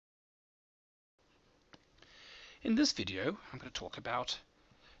In this video, I'm going to talk about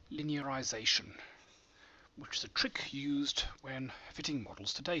linearization, which is a trick used when fitting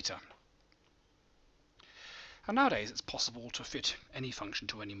models to data. And nowadays it's possible to fit any function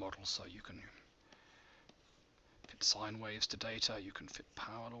to any model, so you can fit sine waves to data, you can fit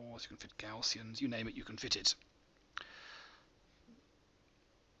power laws, you can fit Gaussians, you name it, you can fit it.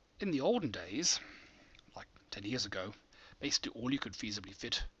 In the olden days, like 10 years ago, basically all you could feasibly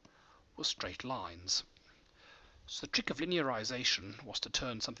fit was straight lines. So the trick of linearization was to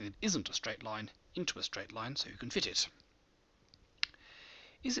turn something that isn't a straight line into a straight line so you can fit it.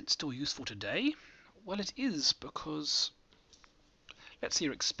 Is it still useful today? Well, it is, because let's say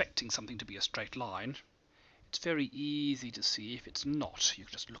you're expecting something to be a straight line. It's very easy to see if it's not. You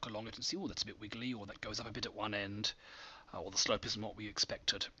can just look along it and see, oh, that's a bit wiggly, or that goes up a bit at one end, or the slope isn't what we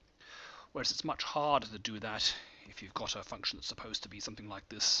expected. Whereas it's much harder to do that if you've got a function that's supposed to be something like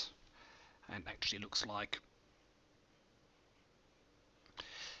this and actually looks like.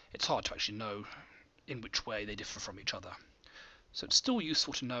 It's hard to actually know in which way they differ from each other. So it's still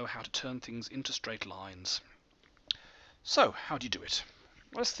useful to know how to turn things into straight lines. So, how do you do it?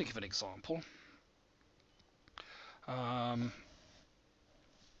 Let's think of an example. One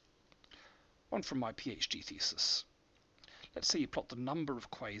from my PhD thesis. Let's say you plot the number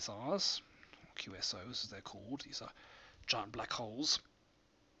of quasars, or QSOs as they're called, these are giant black holes,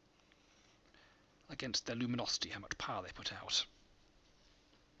 against their luminosity, how much power they put out.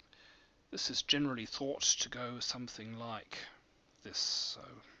 This is generally thought to go something like this. So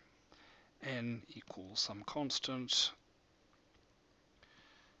n equals some constant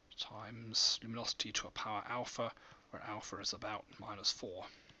times luminosity to a power alpha, where alpha is about -4.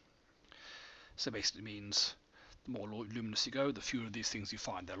 So basically means the more luminous you go, the fewer of these things you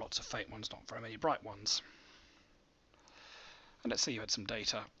find. There are lots of faint ones, not very many bright ones. And let's say you had some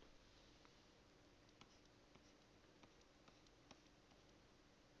data.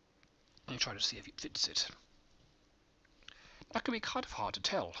 And you try to see if it fits it. That can be kind of hard to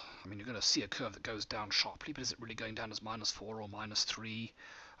tell. I mean, you're going to see a curve that goes down sharply, but is it really going down as -4 or -3?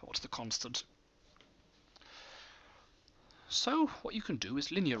 What's the constant? So what you can do is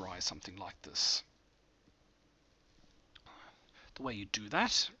linearize something like this. The way you do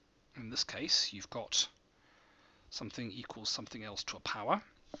that, in this case, you've got something equals something else to a power.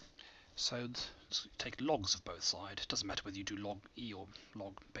 So take logs of both sides. It doesn't matter whether you do log e or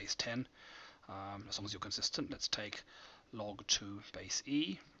log base 10, as long as you're consistent. Let's take log to base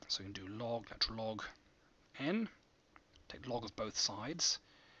e. So you can do log, natural log n. Take log of both sides.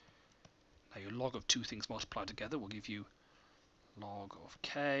 Now your log of two things multiplied together will give you log of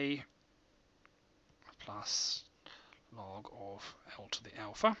k plus log of L to the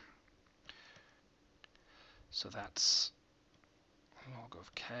alpha. So that's log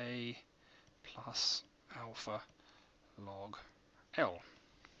of k plus alpha log L.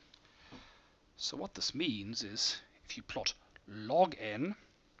 So what this means is if you plot log n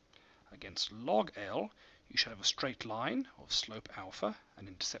against log L, you should have a straight line of slope alpha and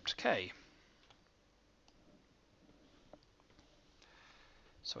intercept k.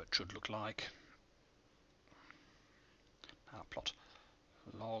 So it should look like, now plot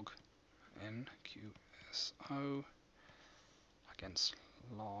log n QSO against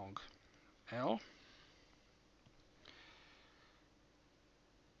log L.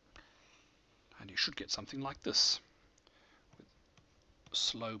 And you should get something like this, with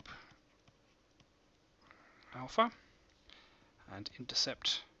slope alpha and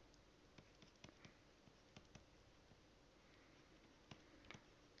intercept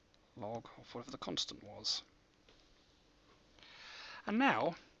log of whatever the constant was. And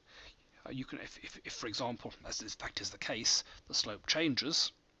now you can, if for example, as this fact is the case, the slope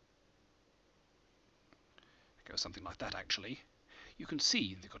changes, it goes something like that actually, you can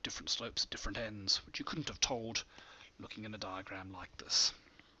see they've got different slopes at different ends, which you couldn't have told looking in a diagram like this.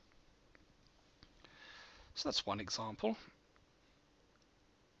 So that's one example.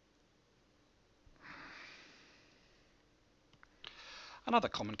 Another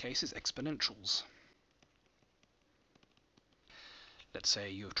common case is exponentials. Let's say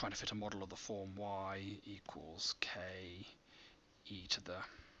you're trying to fit a model of the form y equals k e to the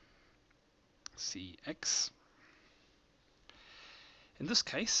cx. In this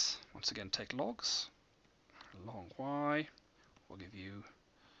case, once again take logs. Log y will give you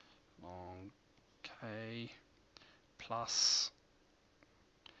log k plus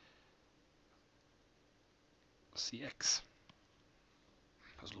cx,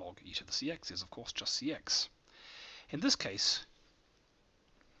 because log e to the cx is of course just cx. In this case,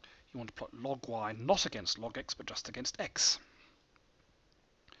 you want to plot log y not against log x but just against x.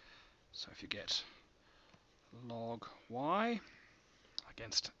 So if you get log y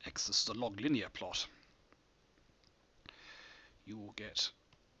against x. This is a log linear plot. You will get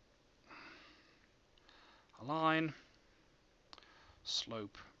a line,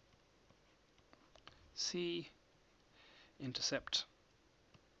 slope c, intercept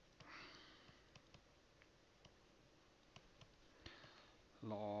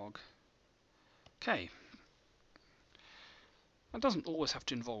log k. That doesn't always have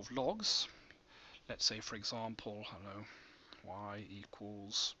to involve logs. Let's say, for example, y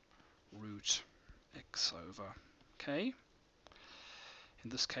equals root x over k. In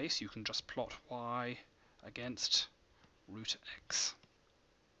this case, you can just plot y against root x.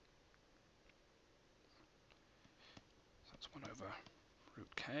 So that's 1 over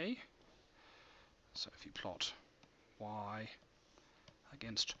root k. So if you plot y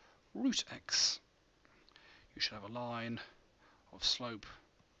against root x, you should have a line of slope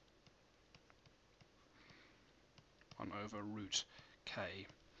 1 over root k.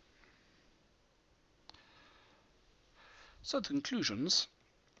 So the conclusions: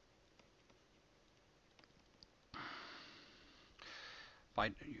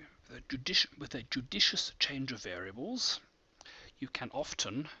 with a judicious change of variables, you can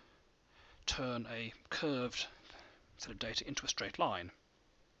often turn a curved set of data into a straight line.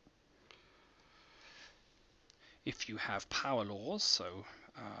 If you have power laws, so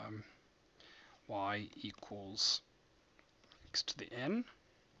y equals x to the n,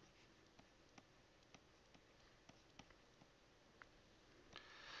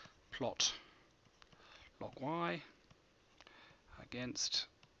 plot log y against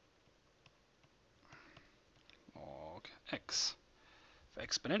log x. For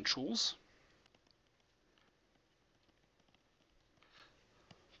exponentials,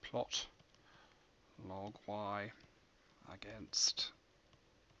 plot log y against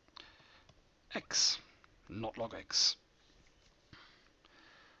x, not log x.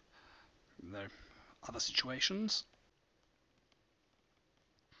 There are other situations.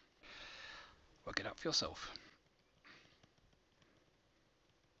 Work it out for yourself.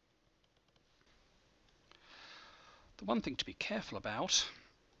 The one thing to be careful about: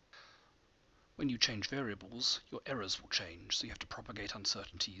 when you change variables, your errors will change, so you have to propagate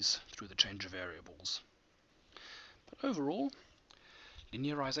uncertainties through the change of variables. But overall,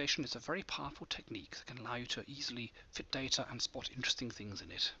 linearization is a very powerful technique that can allow you to easily fit data and spot interesting things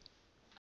in it.